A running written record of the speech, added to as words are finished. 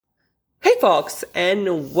folks,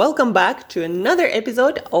 and welcome back to another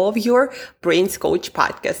episode of your Brains Coach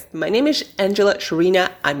podcast. My name is Angela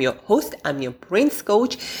Sharina. I'm your host. I'm your Brains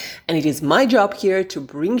Coach, and it is my job here to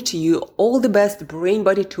bring to you all the best brain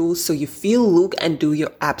body tools so you feel, look, and do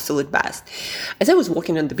your absolute best. As I was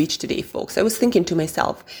walking on the beach today, folks, I was thinking to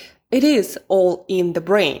myself, it is all in the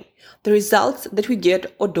brain. The results that we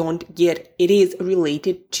get or don't get, it is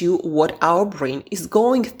related to what our brain is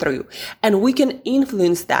going through. And we can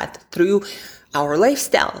influence that through our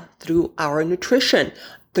lifestyle, through our nutrition,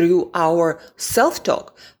 through our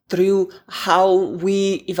self-talk, through how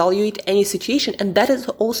we evaluate any situation. And that is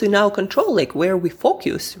also in our control, like where we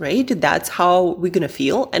focus, right? That's how we're going to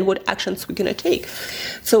feel and what actions we're going to take.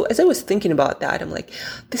 So as I was thinking about that, I'm like,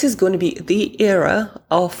 this is going to be the era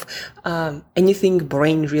of anything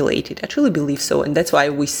brain related. I truly believe so. And that's why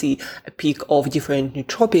we see a peak of different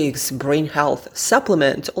nootropics, brain health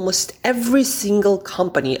supplements. Almost every single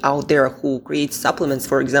company out there who creates supplements,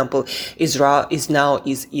 for example, is now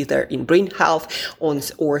either in brain health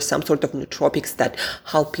or some sort of nootropics that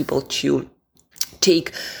help people to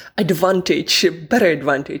take better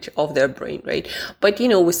advantage of their brain, right? But,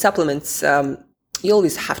 with supplements, you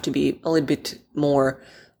always have to be a little bit more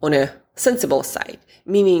on a sensible side,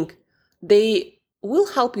 meaning they will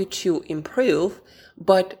help you to improve,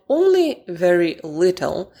 but only very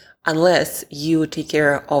little unless you take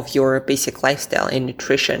care of your basic lifestyle and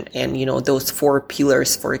nutrition and, those 4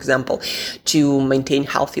 pillars, for example, to maintain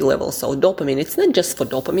healthy levels. So dopamine, it's not just for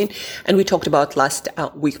dopamine. And we talked about last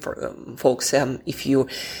week for folks, if you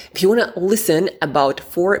want to listen about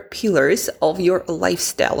 4 pillars of your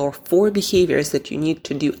lifestyle or 4 behaviors that you need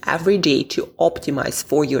to do every day to optimize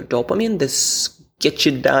for your dopamine, this get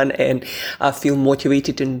you done and feel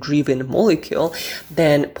motivated and driven molecule,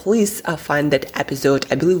 then please find that episode.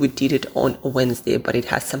 I believe we did it on Wednesday, but it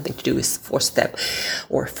has something to do with 4-step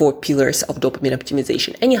or 4 pillars of dopamine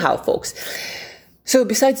optimization. Anyhow, folks, so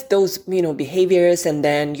besides those, behaviors, and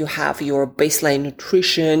then you have your baseline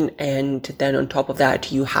nutrition, and then on top of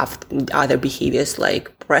that, you have other behaviors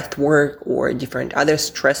like breath work or different other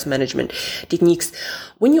stress management techniques.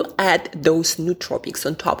 When you add those nootropics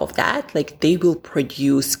on top of that, they will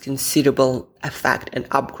produce considerable effect and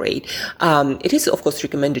upgrade. It is, of course,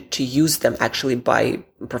 recommended to use them actually by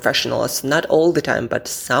professionals, not all the time, but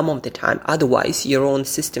some of the time. Otherwise, your own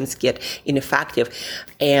systems get ineffective.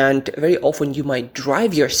 And very often you might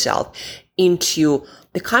drive yourself into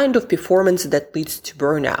the kind of performance that leads to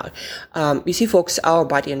burnout. You see, folks, our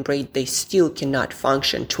body and brain, they still cannot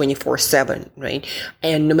function 24/7, right?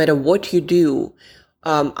 And no matter what you do,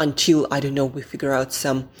 until, we figure out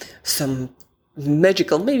some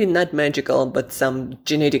magical, maybe not magical, but some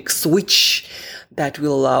genetic switch that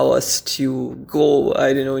will allow us to go,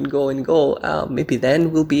 and go. Maybe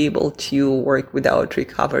then we'll be able to work without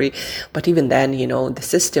recovery. But even then, the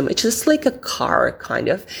system, it's just like a car, kind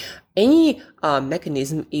of. Any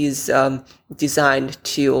mechanism is designed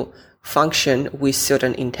to function with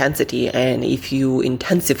certain intensity, and if you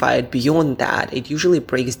intensify it beyond that, it usually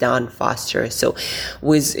breaks down faster. So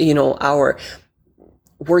with our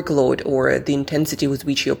workload or the intensity with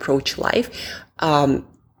which you approach life,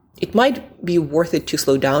 it might be worth it to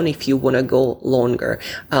slow down if you want to go longer.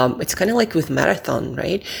 It's kind of like with marathon,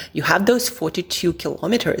 right? You have those 42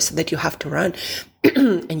 kilometers that you have to run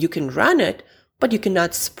and you can run it, but you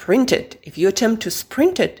cannot sprint it. If you attempt to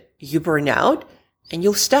sprint it, you burn out and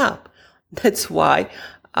you'll stop. That's why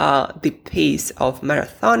the pace of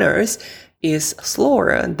marathoners is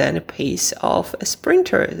slower than a pace of a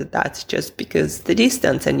sprinter. That's just because the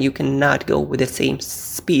distance, and you cannot go with the same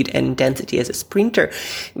speed and intensity as a sprinter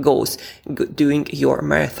goes doing your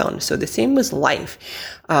marathon. So the same with life.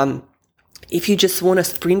 If you just want to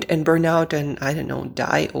sprint and burn out and,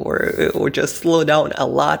 die or just slow down a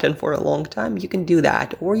lot and for a long time, you can do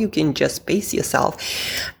that. Or you can just pace yourself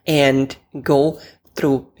and go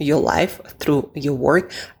through your life, through your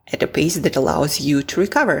work at a pace that allows you to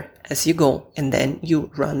recover as you go. And then you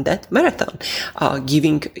run that marathon,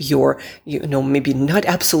 giving your, maybe not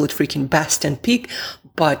absolute freaking best and peak,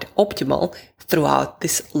 but optimal throughout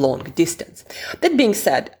this long distance. That being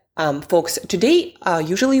said, folks, today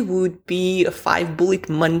usually would be a 5-bullet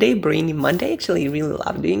Monday, Brainy Monday. Actually, I really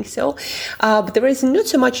love doing so. But there is not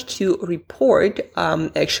so much to report,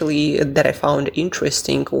 actually, that I found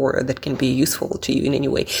interesting or that can be useful to you in any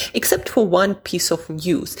way, except for one piece of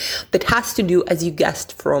news that has to do, as you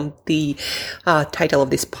guessed from the title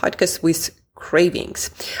of this podcast, with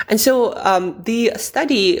cravings. And so the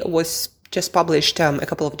study was just published a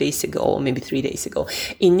couple of days ago, maybe 3 days ago,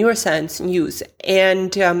 in Neuroscience News.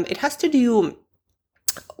 And it has to do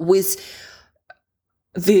with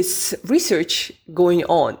this research going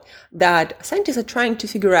on that scientists are trying to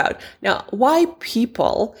figure out now why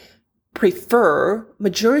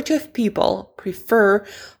majority of people prefer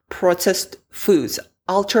processed foods,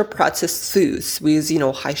 ultra processed foods with,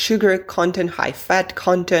 high sugar content, high fat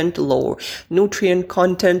content, low nutrient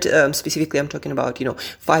content. Specifically, I'm talking about,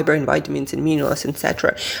 fiber and vitamins and minerals,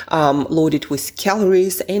 etc. Loaded with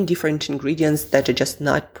calories and different ingredients that are just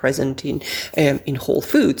not present in whole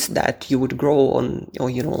foods that you would grow on,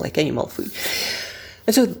 like animal food.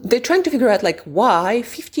 And so they're trying to figure out why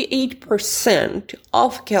 58%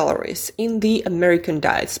 of calories in the American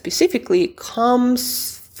diet specifically come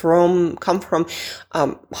from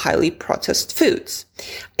highly processed foods.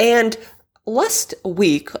 And last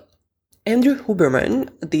week, Andrew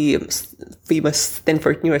Huberman, the famous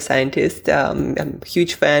Stanford neuroscientist, I'm a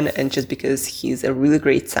huge fan, and just because he's a really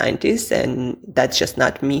great scientist, and that's just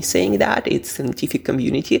not me saying that, it's scientific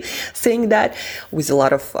community saying that, with a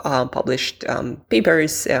lot of published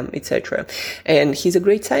papers, etc. And he's a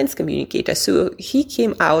great science communicator. So he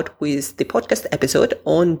came out with the podcast episode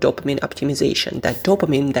on dopamine optimization, that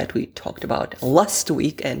dopamine that we talked about last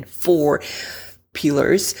week, and four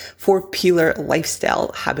pillar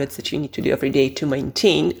lifestyle habits that you need to do every day to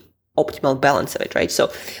maintain optimal balance of it, right?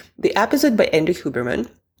 So the episode by Andrew Huberman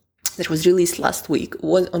that was released last week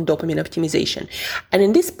was on dopamine optimization. And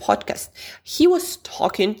in this podcast, he was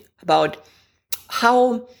talking about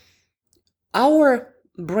how our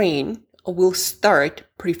brain will start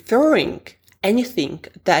preferring anything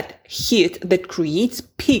that creates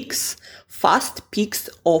fast peaks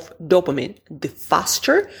of dopamine. The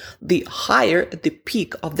faster, the higher the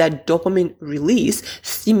peak of that dopamine release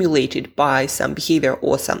stimulated by some behavior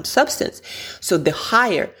or some substance. So the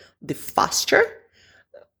higher, the faster,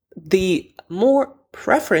 the more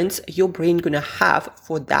preference your brain gonna have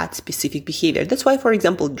for that specific behavior. That's why, for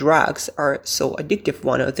example, drugs are so addictive.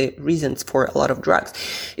 One of the reasons for a lot of drugs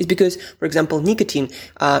is because, for example, nicotine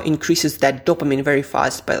increases that dopamine very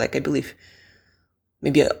fast by, I believe,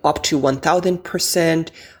 maybe up to 1000%,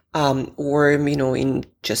 or, in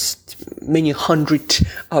just many hundred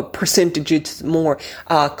percentages more.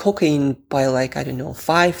 Cocaine by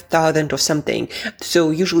 5,000 or something. So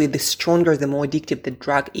usually the stronger, the more addictive the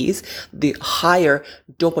drug is, the higher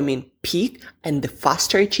dopamine peak and the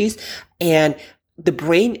faster it is. And the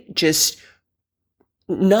brain just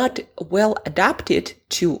not well adapted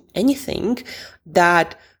to anything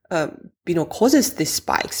that causes these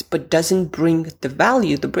spikes, but doesn't bring the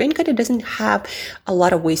value. The brain kind of doesn't have a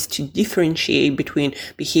lot of ways to differentiate between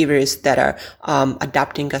behaviors that are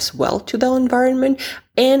adapting us well to the environment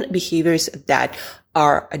and behaviors that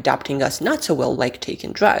are adapting us not so well, like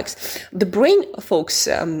taking drugs. The brain, folks,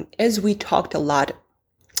 as we talked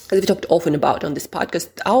often about on this podcast,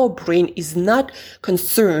 our brain is not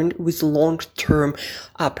concerned with long-term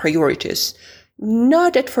priorities.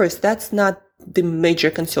 Not at first. That's not the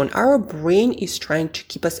major concern. Our brain is trying to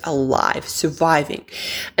keep us alive, surviving.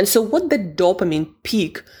 And so what the dopamine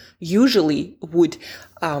peak usually would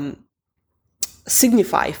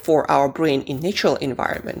signify for our brain in natural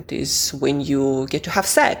environment is when you get to have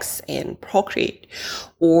sex and procreate,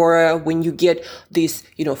 or when you get this,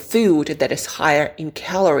 food that is higher in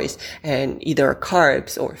calories and either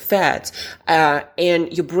carbs or fats,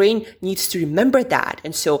 and your brain needs to remember that.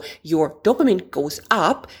 And so your dopamine goes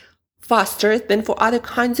up faster than for other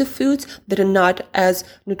kinds of foods that are not as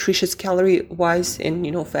nutritious calorie-wise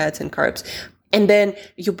in, fats and carbs. And then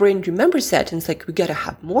your brain remembers that, and it's we gotta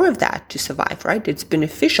have more of that to survive, right? It's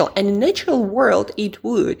beneficial. And in the natural world, it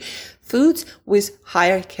would. Foods with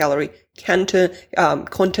higher calorie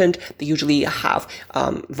content, they usually have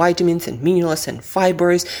vitamins and minerals and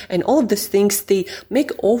fibers, and all of these things, they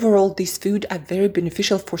make overall this food a very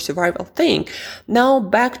beneficial for survival thing. Now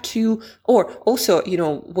back to, or also,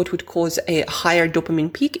 what would cause a higher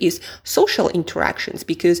dopamine peak is social interactions,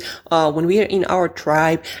 because when we are in our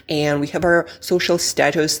tribe and we have our social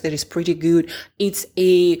status that is pretty good, it's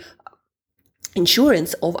a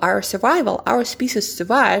insurance of our survival. Our species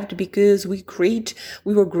survived because we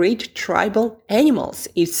were great tribal animals.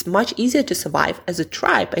 It's much easier to survive as a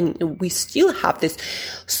tribe, and we still have this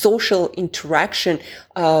social interaction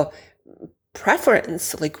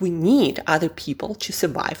preference. We need other people to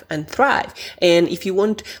survive and thrive. And if you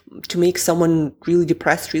want to make someone really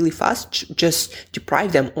depressed really fast, just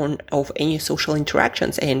deprive them of any social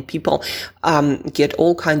interactions, and people get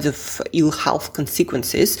all kinds of ill health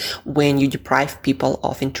consequences when you deprive people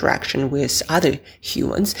of interaction with other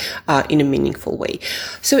humans in a meaningful way.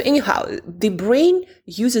 So anyhow, the brain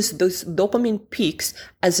uses those dopamine peaks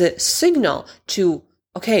as a signal to,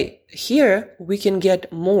 okay, here we can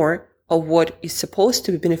get more of what is supposed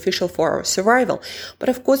to be beneficial for our survival. But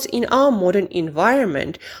of course, in our modern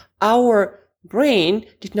environment, our brain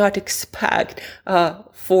did not expect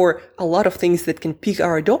for a lot of things that can peak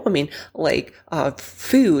our dopamine, like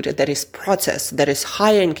food that is processed, that is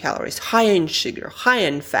high in calories, high in sugar, high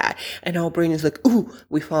in fat. And our brain is like, ooh,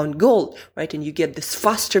 we found gold, right? And you get this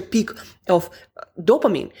faster peak of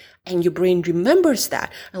dopamine. And your brain remembers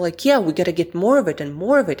that. And like, yeah, we got to get more of it and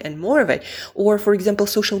more of it and more of it. Or, for example,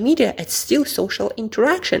 social media, it's still social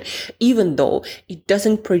interaction, even though it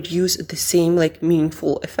doesn't produce the same like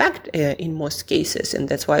meaningful effect in most cases. And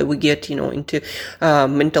that's why we get, into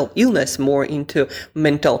mental illness, more into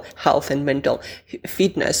mental health and mental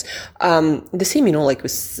fitness. The same, like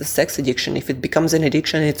with sex addiction, if it becomes an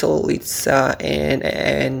addiction, it's an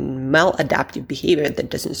maladaptive behavior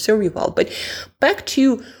that doesn't serve you well. But back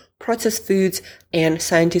to processed foods and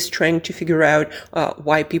scientists trying to figure out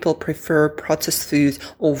why people prefer processed foods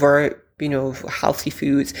over healthy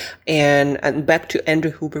foods, and back to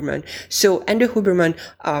Andrew Huberman. So Andrew Huberman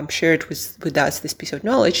shared with us this piece of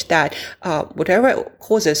knowledge that whatever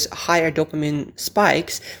causes higher dopamine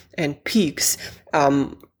spikes and peaks,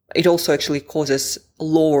 it also actually causes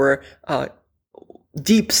lower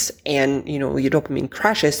dips, and your dopamine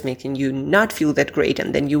crashes, making you not feel that great,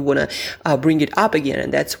 and then you want to bring it up again,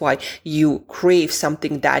 and that's why you crave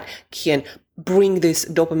something that can bring this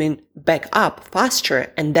dopamine back up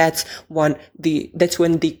faster. And that's when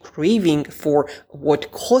the craving for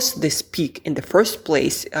what caused this peak in the first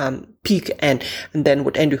place, peak and then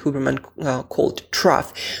what Andrew Huberman called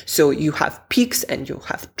trough. So you have peaks and you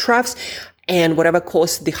have troughs. And whatever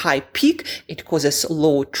caused the high peak, it causes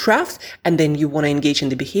low troughs. And then you want to engage in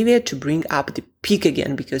the behavior to bring up the peak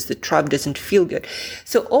again, because the trough doesn't feel good.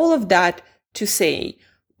 So all of that to say,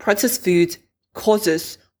 processed foods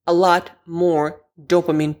causes a lot more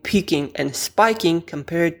dopamine peaking and spiking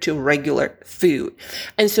compared to regular food.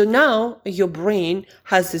 And so now your brain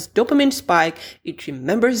has this dopamine spike. It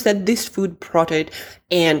remembers that this food brought it,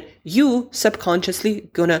 and you subconsciously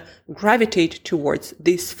gonna gravitate towards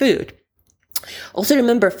this food. Also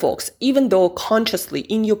remember, folks, even though consciously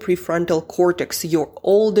in your prefrontal cortex, your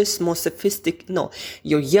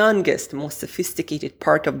youngest, most sophisticated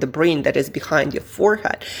part of the brain that is behind your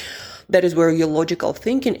forehead, that is where your logical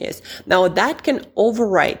thinking is. Now that can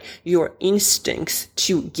override your instincts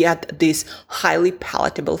to get this highly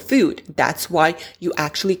palatable food. That's why you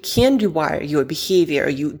actually can rewire your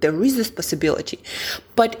behavior. There is this possibility.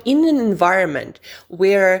 But in an environment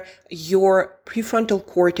where your prefrontal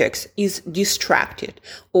cortex is distracted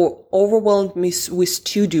or overwhelmed with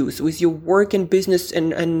to-dos, with your work and business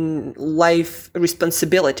and life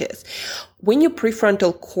responsibilities, when your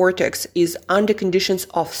prefrontal cortex is under conditions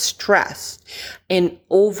of stress and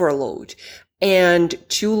overload and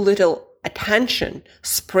too little attention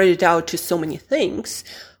spread out to so many things,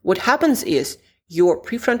 what happens is your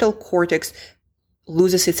prefrontal cortex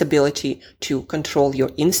loses its ability to control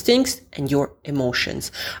your instincts and your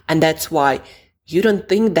emotions. And that's why you don't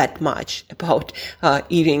think that much about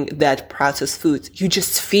eating that processed foods. You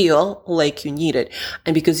just feel like you need it.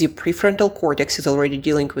 And because your prefrontal cortex is already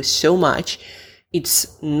dealing with so much,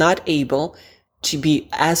 it's not able to be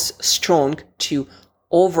as strong to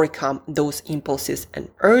overcome those impulses and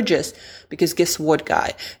urges. Because guess what,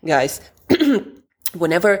 guys?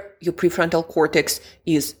 Whenever your prefrontal cortex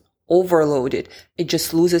is overloaded, it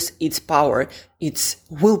just loses its power, its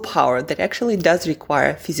willpower that actually does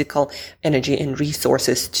require physical energy and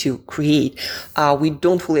resources to create. We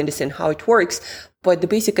don't fully understand how it works, but the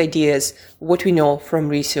basic idea is what we know from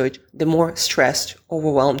research: the more stressed,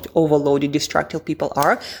 overwhelmed, overloaded, distracted people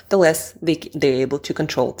are, the less they're able to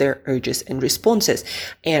control their urges and responses.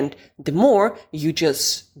 And the more you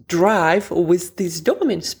just drive with this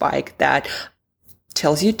dopamine spike that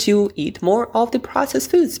tells you to eat more of the processed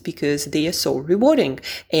foods because they are so rewarding.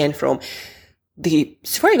 And from the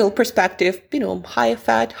survival perspective, high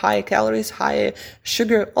fat, high calories, high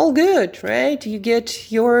sugar, all good, right? You get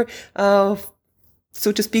your,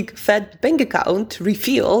 so to speak, fat bank account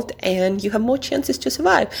refilled, and you have more chances to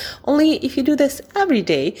survive. Only if you do this every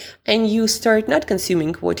day and you start not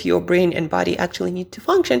consuming what your brain and body actually need to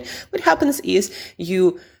function, what happens is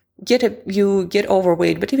you get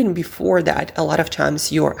overweight. But even before that, a lot of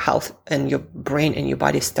times your health and your brain and your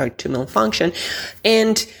body start to malfunction.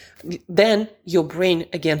 And then your brain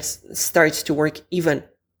again starts to work even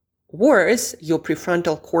worse. Your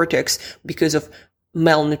prefrontal cortex, because of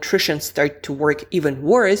malnutrition, start to work even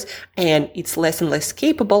worse, and it's less and less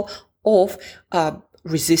capable of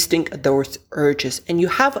resisting those urges. And you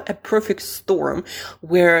have a perfect storm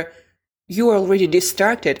where you are already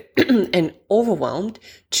distracted and overwhelmed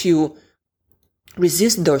to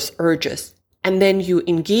resist those urges. And then you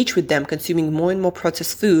engage with them, consuming more and more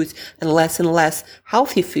processed foods and less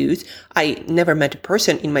healthy foods. I never met a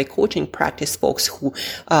person in my coaching practice, folks, who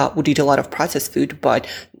would eat a lot of processed food, but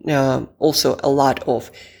also a lot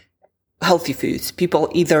of healthy foods.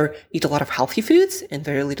 People either eat a lot of healthy foods and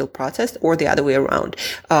very little processed, or the other way around.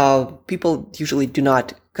 People usually do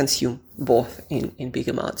not consume both in big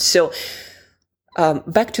amounts. So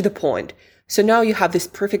back to the point. So now you have this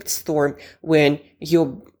perfect storm when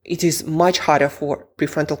it is much harder for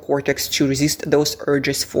prefrontal cortex to resist those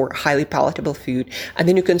urges for highly palatable food. And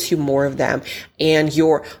then you consume more of them and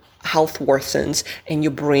your health worsens and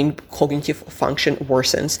your brain cognitive function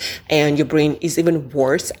worsens and your brain is even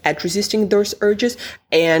worse at resisting those urges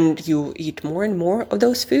and you eat more and more of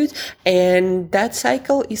those foods. And that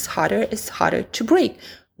cycle is harder to break.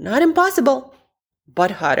 Not impossible,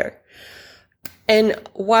 but harder. And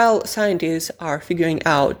while scientists are figuring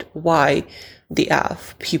out why the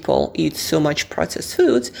F people eat so much processed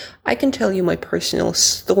foods, I can tell you my personal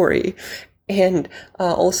story. And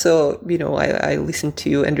also, I listened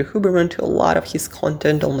to Andrew Huberman, to a lot of his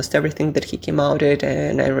content, almost everything that he came out with,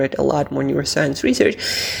 and I read a lot more neuroscience research.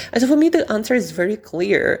 And so for me, the answer is very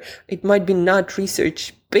clear. It might be not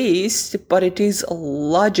research based, but it is a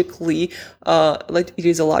logical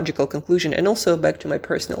conclusion. And also back to my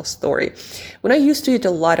personal story. When I used to eat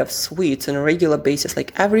a lot of sweets on a regular basis,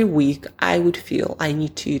 like every week, I would feel I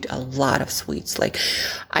need to eat a lot of sweets. Like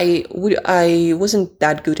I wasn't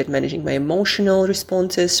that good at managing my emotional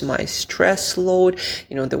responses, my stress load.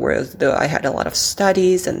 I had a lot of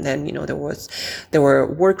studies, and then, there were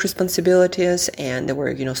work responsibilities, and there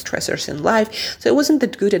were, stressors in life. So I wasn't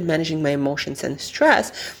that good at managing my emotions and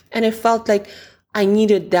stress. And I felt like I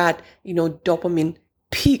needed that, dopamine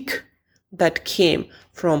peak that came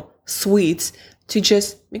from sweets to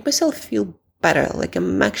just make myself feel better, like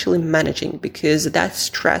I'm actually managing, because that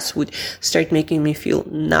stress would start making me feel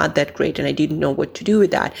not that great, and I didn't know what to do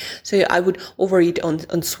with that. So I would overeat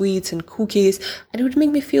on sweets and cookies, and it would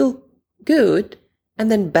make me feel good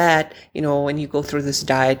and then bad, when you go through this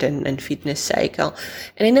diet and fitness cycle.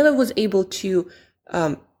 And I never was able to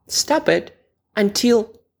stop it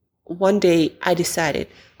until one day I decided,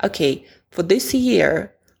 okay, for this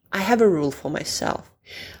year, I have a rule for myself.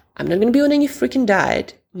 I'm not going to be on any freaking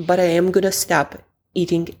diet, but I am going to stop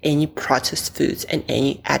eating any processed foods and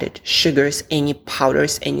any added sugars, any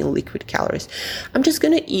powders, any liquid calories. I'm just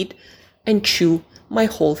going to eat and chew my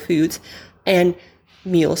whole foods and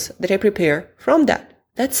meals that I prepare from that.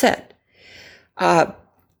 That's it. And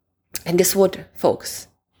guess what, folks?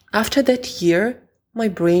 After that year, my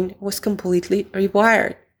brain was completely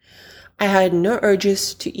rewired. I had no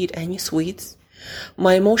urges to eat any sweets.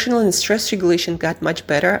 My emotional and stress regulation got much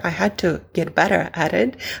better. I had to get better at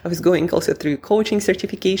it. I was going also through coaching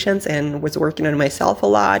certifications and was working on myself a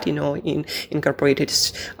lot, incorporated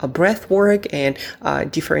breath work and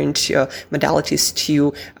different modalities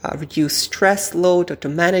to reduce stress load or to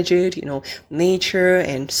manage it, nature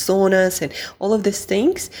and saunas and all of these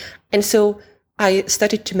things. And so I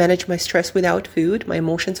started to manage my stress without food, my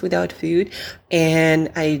emotions without food,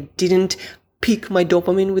 and I didn't peak my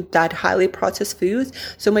dopamine with that highly processed foods.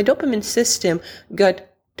 So my dopamine system got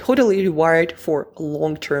totally rewired for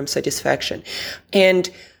long-term satisfaction. And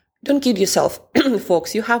don't kid yourself,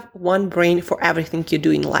 folks, you have one brain for everything you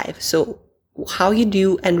do in life. So how you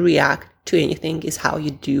do and react to anything is how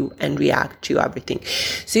you do and react to everything.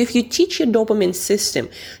 So if you teach your dopamine system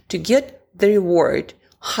to get the reward,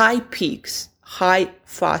 high peaks, high,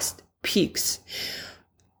 fast peaks,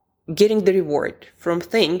 getting the reward from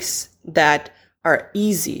things that are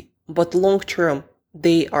easy, but long-term,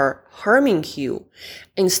 they are harming you,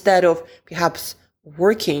 instead of perhaps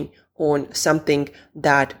working on something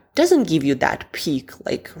that doesn't give you that peak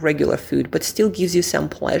like regular food, but still gives you some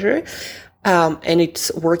pleasure, and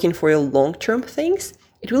it's working for your long-term things,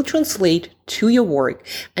 it will translate to your work,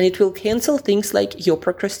 and it will cancel things like your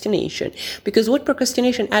procrastination. Because what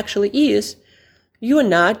procrastination actually is, you are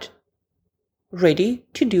not ready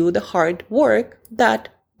to do the hard work that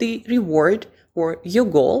the reward or your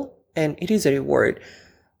goal, and it is a reward,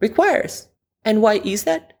 requires. And why is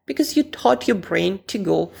that? Because you taught your brain to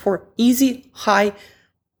go for easy, high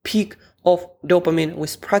peak of dopamine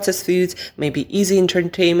with processed foods, maybe easy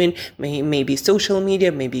entertainment, maybe social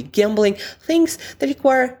media, maybe gambling, things that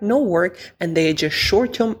require no work, and they are just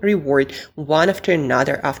short-term reward, one after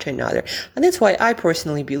another after another. And that's why I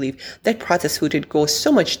personally believe that processed food, it goes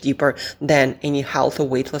so much deeper than any health or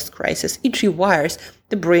weight loss crisis. It rewires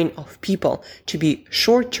the brain of people to be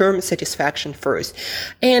short-term satisfaction first.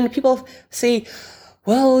 And people say,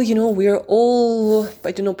 well, we're all,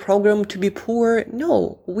 programmed to be poor.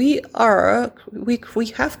 No, we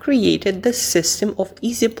have created this system of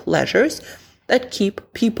easy pleasures that keep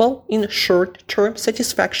people in a short-term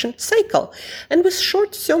satisfaction cycle. And with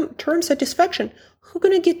short-term satisfaction, who's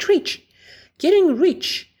going to get rich? Getting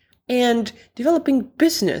rich and developing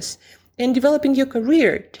business and developing your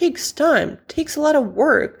career takes time, takes a lot of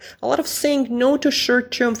work, a lot of saying no to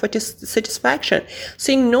short-term satisfaction,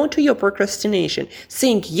 saying no to your procrastination,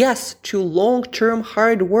 saying yes to long-term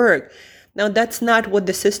hard work. Now, that's not what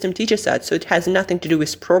the system teaches us, so it has nothing to do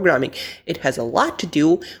with programming. It has a lot to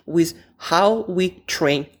do with how we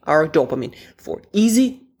train our dopamine for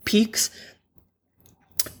easy peaks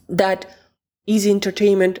that easy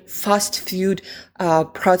entertainment, fast food,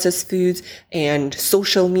 processed foods, and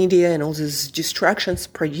social media and all these distractions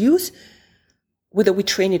produce, whether we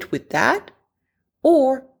train it with that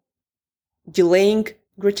or delaying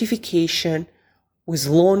gratification with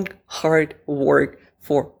long, hard work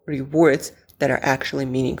for rewards that are actually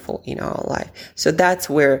meaningful in our life. So that's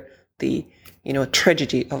where the,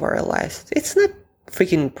 tragedy of our lives. It's not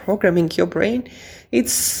freaking programming your brain.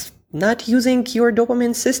 It's not using your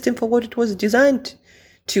dopamine system for what it was designed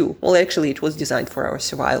to. Well, actually, it was designed for our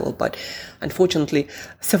survival, but unfortunately,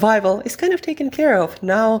 survival is kind of taken care of.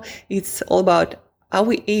 Now it's all about, are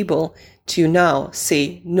we able to now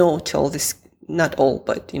say no to all this, not all,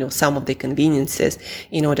 but, some of the conveniences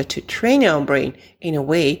in order to train our brain in a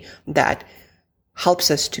way that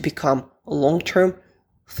helps us to become long-term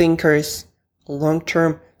thinkers,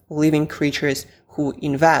 long-term living creatures who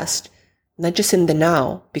invest not just in the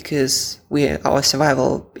now, because our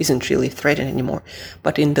survival isn't really threatened anymore,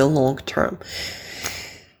 but in the long term.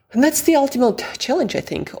 And that's the ultimate challenge, I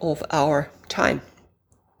think, of our time.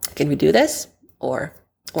 Can we do this or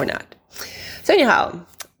not? So anyhow,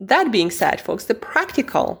 that being said, folks, the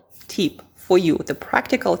practical tip for you, the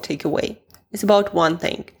practical takeaway is about one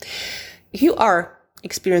thing. If you are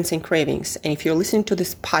experiencing cravings, and if you're listening to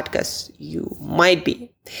this podcast, you might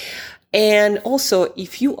be. And also,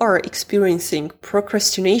 if you are experiencing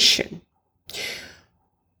procrastination,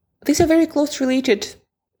 these are very close related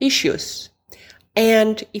issues.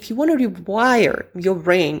 And if you want to rewire your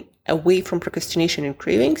brain away from procrastination and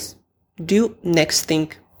cravings, do next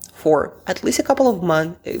thing for at least a couple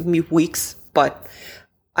of weeks, but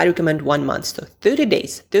I recommend 1 month. So 30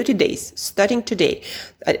 days, starting today,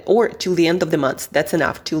 or till the end of the month. That's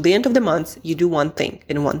enough. Till the end of the month, you do one thing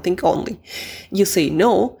and one thing only. You say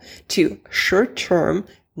no to short-term,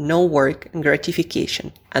 no work and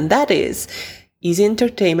gratification. And that is easy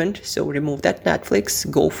entertainment. So remove that Netflix,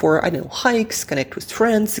 go for, hikes, connect with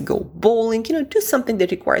friends, go bowling, do something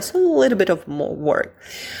that requires a little bit of more work.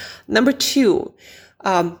 Number 2,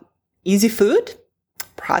 easy food,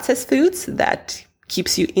 processed foods that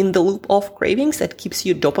keeps you in the loop of cravings, that keeps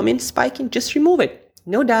you dopamine spiking, just remove it.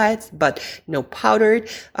 No diets, but no powdered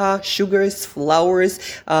sugars, flours,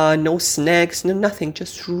 no snacks, no nothing,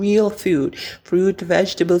 just real food. Fruit,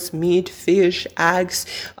 vegetables, meat, fish, eggs,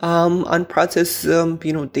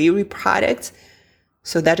 unprocessed, dairy products.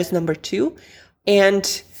 So that is number 2.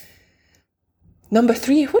 And number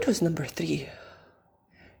 3, what was number 3?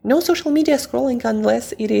 No social media scrolling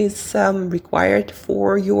unless it is required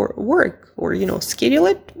for your work, or, schedule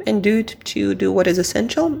it and do it to do what is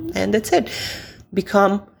essential. And that's it.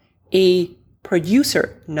 Become a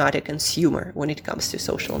producer, not a consumer when it comes to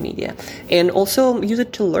social media. And also use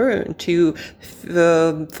it to learn, to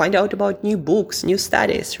find out about new books, new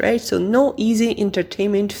studies, right? So no easy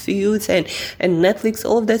entertainment foods and Netflix,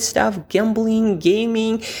 all of that stuff, gambling,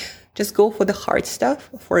 gaming. Just go for the hard stuff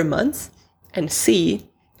for a month and see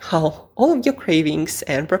how all of your cravings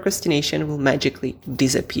and procrastination will magically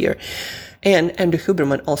disappear. And Andrew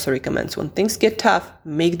Huberman also recommends, when things get tough,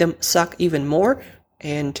 make them suck even more,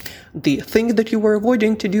 and the thing that you were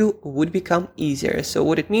avoiding to do would become easier. So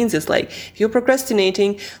what it means is, like, if you're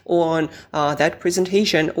procrastinating on that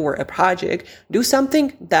presentation or a project, do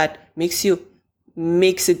something that makes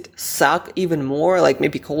it suck even more, like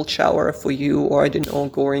maybe cold shower for you, or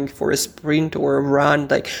going for a sprint or a run.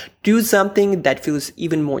 Like, do something that feels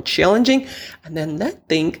even more challenging, and then that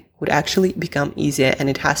thing would actually become easier. And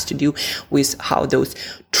it has to do with how those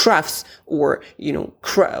troughs, or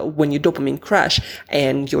when your dopamine crash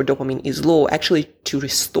and your dopamine is low, actually to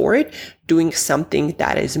restore it, doing something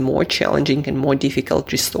that is more challenging and more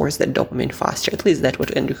difficult restores that dopamine faster. At least that's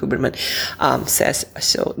what Andrew Huberman says.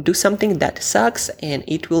 So do something that sucks, and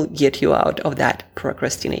it will get you out of that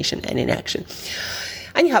procrastination and inaction.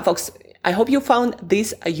 Anyhow, folks, I hope you found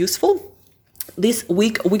this useful. This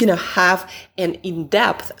week, we're going to have an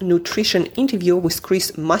in-depth nutrition interview with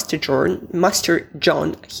Chris Master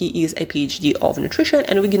John. He is a PhD of nutrition,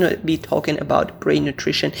 and we're going to be talking about brain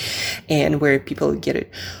nutrition and where people get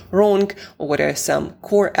it wrong, or what are some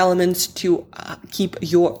core elements to keep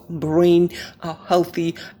your brain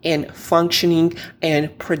healthy and functioning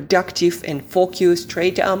and productive and focused,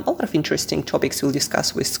 right? A lot of interesting topics we'll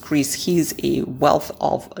discuss with Chris. He's a wealth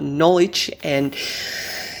of knowledge, and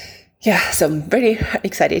so I'm very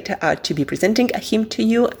excited to be presenting him to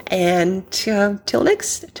you. And till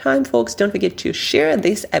next time, folks, don't forget to share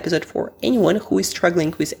this episode for anyone who is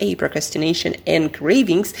struggling with procrastination and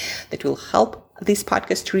cravings. That will help this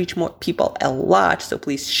podcast to reach more people a lot. So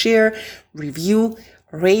please share, review,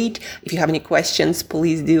 rate. If you have any questions,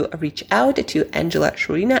 please do reach out to Angela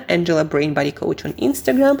Shurina, Angela Brain Body Coach on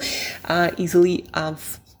Instagram. Easily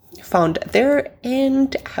found there.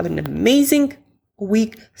 And have an amazing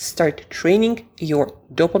week. Start training your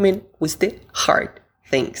dopamine with the hard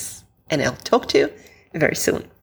things. And I'll talk to you very soon.